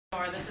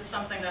this is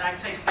something that I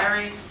take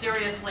very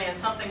seriously and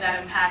something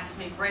that impacts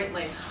me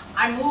greatly.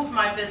 I moved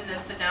my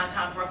business to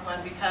downtown Brooklyn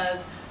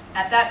because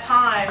at that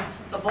time,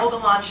 the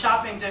Bogalon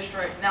Shopping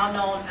District, now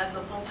known as the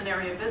Fulton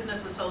Area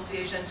Business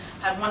Association,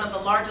 had one of the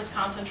largest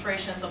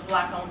concentrations of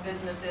black-owned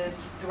businesses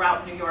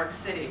throughout New York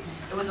City.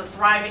 It was a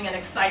thriving and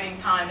exciting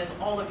time, as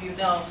all of you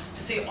know,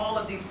 to see all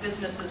of these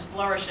businesses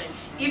flourishing.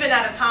 Even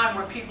at a time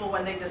where people,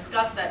 when they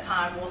discuss that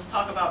time, will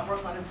talk about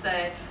Brooklyn and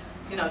say,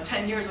 you know,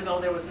 10 years ago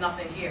there was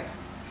nothing here.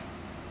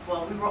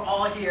 Well, we were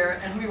all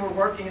here and we were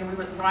working and we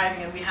were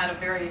thriving and we had a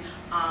very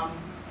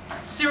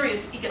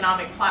serious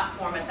economic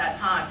platform at that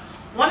time.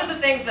 One of the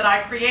things that I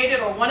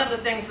created, or one of the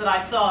things that I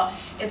saw,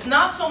 it's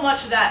not so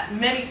much that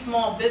many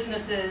small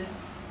businesses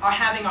are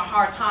having a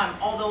hard time,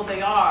 although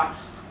they are.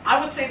 I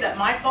would say that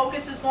my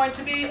focus is going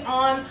to be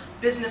on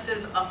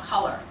businesses of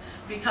color,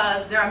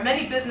 because there are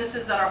many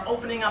businesses that are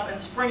opening up and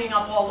springing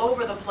up all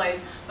over the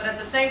place, but at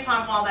the same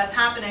time while that's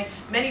happening,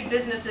 many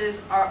businesses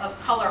of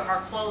color are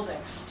closing.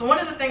 So one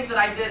of the things that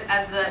I did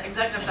as the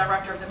executive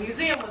director of the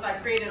museum was I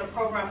created a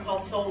program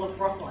called Soul of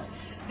Brooklyn.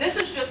 This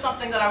is just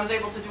something that I was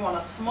able to do on a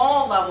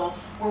small level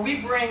where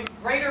we bring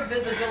greater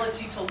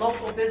visibility to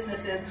local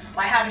businesses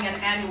by having an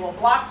annual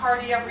block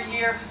party every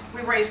year.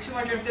 We raise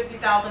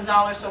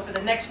 $250,000, so for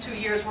the next 2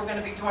 years we're going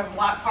to be doing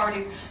block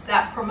parties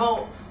that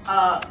promote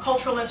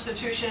cultural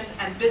institutions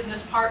and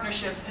business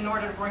partnerships in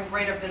order to bring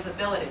greater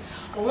visibility.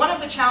 But one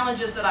of the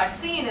challenges that I've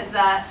seen is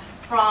that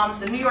from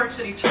the New York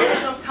City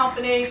Tourism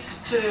Company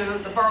to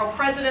the Borough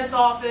President's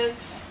Office,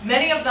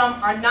 many of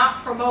them are not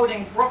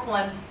promoting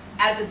Brooklyn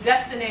as a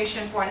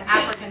destination for an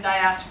African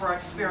diaspora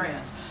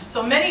experience.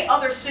 So many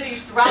other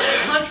cities throughout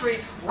the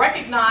country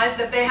recognize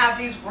that they have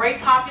these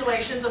great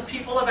populations of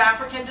people of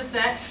African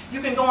descent.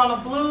 You can go on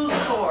a blues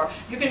tour,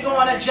 you can go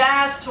on a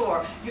jazz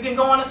tour, you can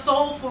go on a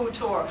soul food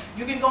tour,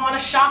 you can go on a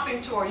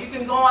shopping tour, you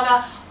can go on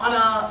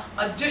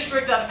a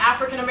district of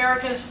African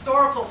American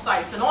historical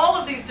sites, and all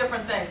of these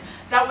different things.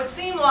 That would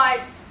seem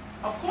like,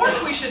 of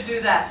course we should do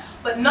that,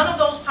 but none of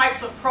those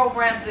types of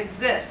programs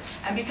exist.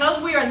 And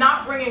because we are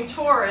not bringing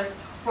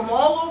tourists from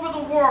all over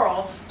the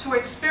world to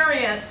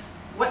experience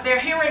what they're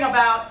hearing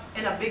about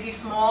in a Biggie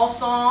Smalls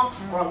song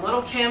or a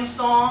Little Kim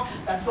song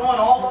that's going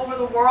all over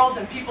the world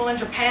and people in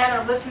Japan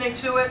are listening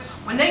to it.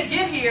 When they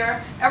get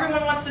here,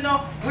 everyone wants to know,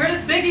 where does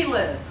Biggie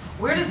live?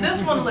 Where does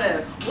this one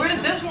live? Where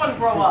did this one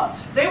grow up?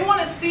 They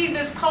want to see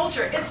this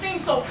culture. It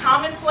seems so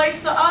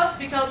commonplace to us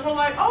because we're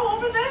like, oh,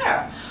 over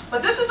there.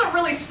 But this is a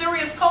really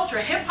serious culture.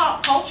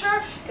 Hip-hop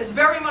culture is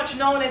very much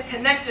known and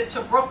connected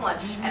to Brooklyn.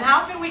 And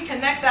how can we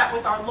connect that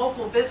with our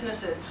local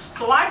businesses?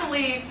 So I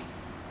believe,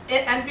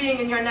 and being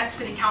in your next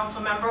city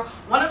council member,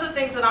 one of the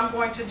things that I'm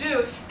going to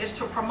do is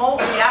to promote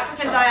the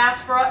African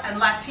diaspora and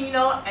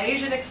Latino,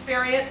 Asian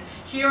experience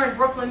here in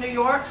Brooklyn, New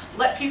York.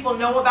 Let people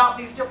know about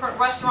these different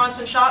restaurants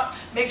and shops.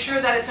 Make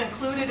sure that it's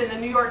included in the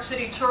New York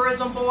City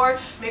Tourism Board.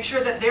 Make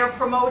sure that they're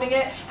promoting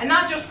it, and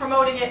not just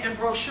promoting it in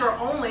brochure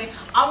only.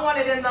 I want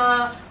it in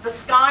the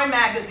Sky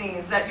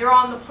magazines, that you're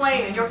on the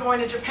plane and you're going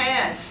to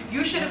Japan.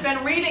 You should have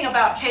been reading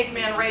about Cake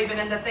Man Raven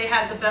and that they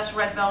had the best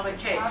red velvet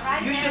cake.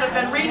 You should have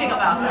been reading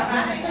about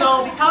that.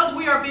 So because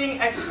we are being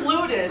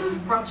excluded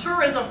from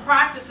tourism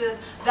practices,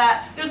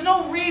 that there's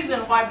no reason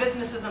why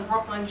businesses in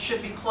Brooklyn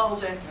should be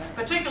closing,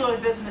 particularly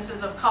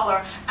businesses of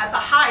color, at the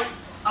height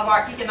of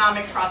our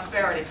economic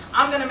prosperity.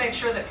 I'm going to make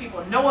sure that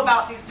people know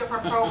about these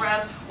different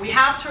programs. We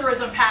have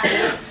tourism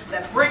packages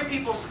that bring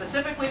people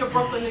specifically to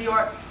Brooklyn, New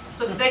York,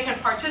 so that they can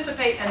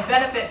participate and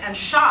benefit and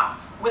shop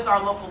with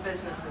our local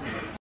businesses.